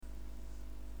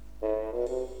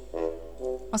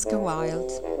Oscar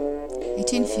Wilde,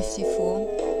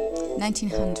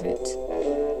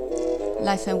 1854-1900,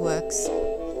 Life and Works.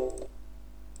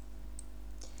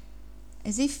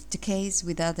 As if the case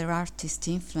with other artists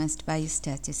influenced by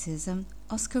aestheticism,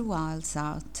 Oscar Wilde's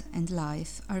art and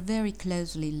life are very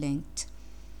closely linked.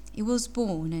 He was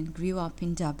born and grew up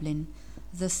in Dublin,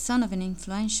 the son of an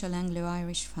influential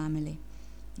Anglo-Irish family.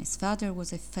 His father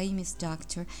was a famous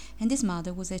doctor, and his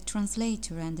mother was a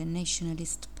translator and a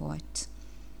nationalist poet.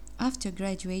 After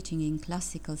graduating in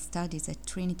classical studies at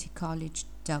Trinity College,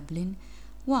 Dublin,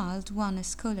 Wilde won a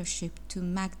scholarship to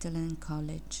Magdalen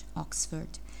College,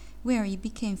 Oxford, where he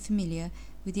became familiar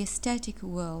with the aesthetic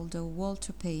world of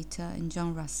Walter Pater and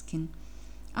John Ruskin.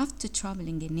 After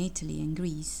traveling in Italy and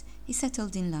Greece, he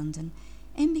settled in London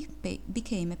and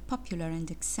became a popular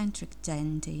and eccentric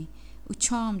dandy who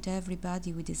charmed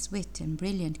everybody with his wit and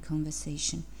brilliant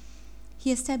conversation.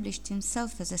 He established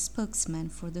himself as a spokesman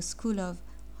for the school of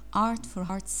Art for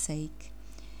Art's Sake,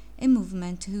 a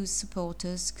movement whose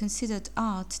supporters considered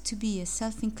art to be a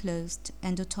self-enclosed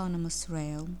and autonomous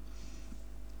realm.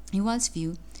 In Wilde's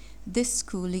view, this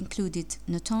school included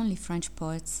not only French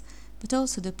poets, but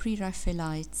also the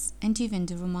pre-Raphaelites and even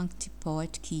the Romantic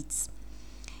poet Keats.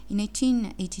 In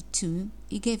 1882,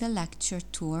 he gave a lecture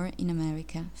tour in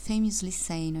America, famously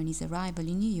saying on his arrival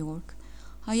in New York,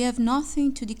 "I have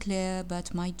nothing to declare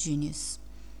but my genius."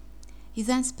 He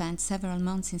then spent several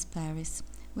months in Paris,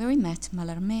 where he met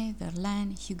Mallarmé,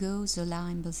 Verlaine, Hugo, Zola,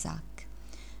 and Balzac.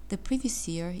 The previous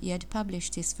year, he had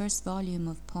published his first volume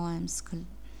of poems.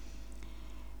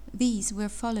 These were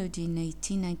followed in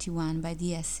 1891 by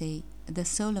the essay The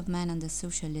Soul of Man Under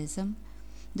Socialism,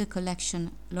 the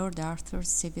collection Lord Arthur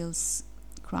Civil's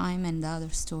Crime and Other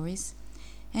Stories,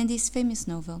 and his famous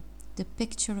novel The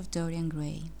Picture of Dorian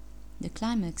Gray. The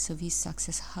climax of his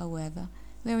success, however,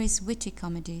 were his witty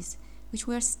comedies, which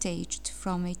were staged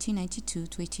from 1892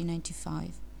 to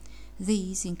 1895.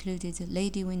 These included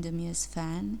Lady Windermere's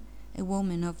Fan, A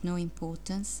Woman of No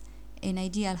Importance, An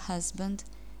Ideal Husband,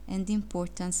 and the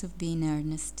Importance of Being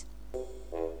Earnest.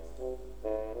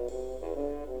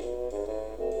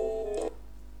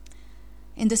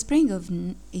 In the spring of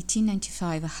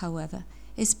 1895, however,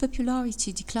 his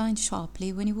popularity declined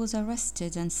sharply when he was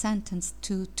arrested and sentenced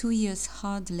to 2 years'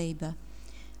 hard labor.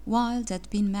 Wilde had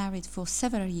been married for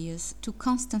several years to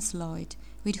Constance Lloyd,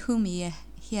 with whom he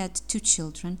had 2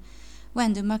 children,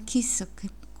 when the Marquis of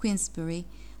Queensberry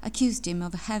accused him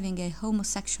of having a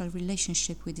homosexual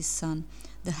relationship with his son,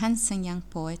 the handsome young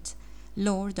poet,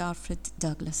 Lord Alfred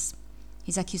Douglas.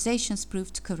 His accusations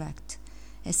proved correct.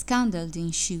 A scandal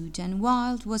ensued, and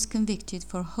Wilde was convicted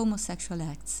for homosexual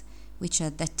acts, which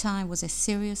at that time was a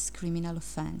serious criminal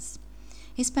offense.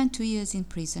 He spent 2 years in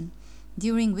prison,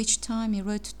 during which time he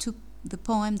wrote the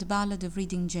poem The Ballad of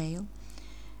Reading Gaol,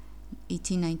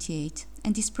 1898,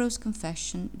 and his prose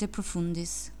confession, De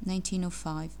Profundis,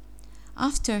 1905.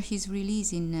 After his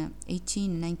release in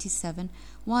 1897,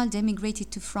 Wilde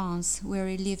emigrated to France, where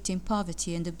he lived in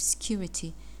poverty and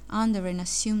obscurity under an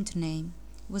assumed name.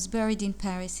 He was buried in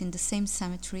Paris in the same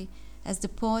cemetery as the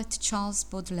poet Charles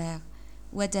Baudelaire,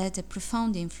 who had had a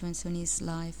profound influence on his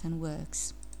life and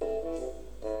works.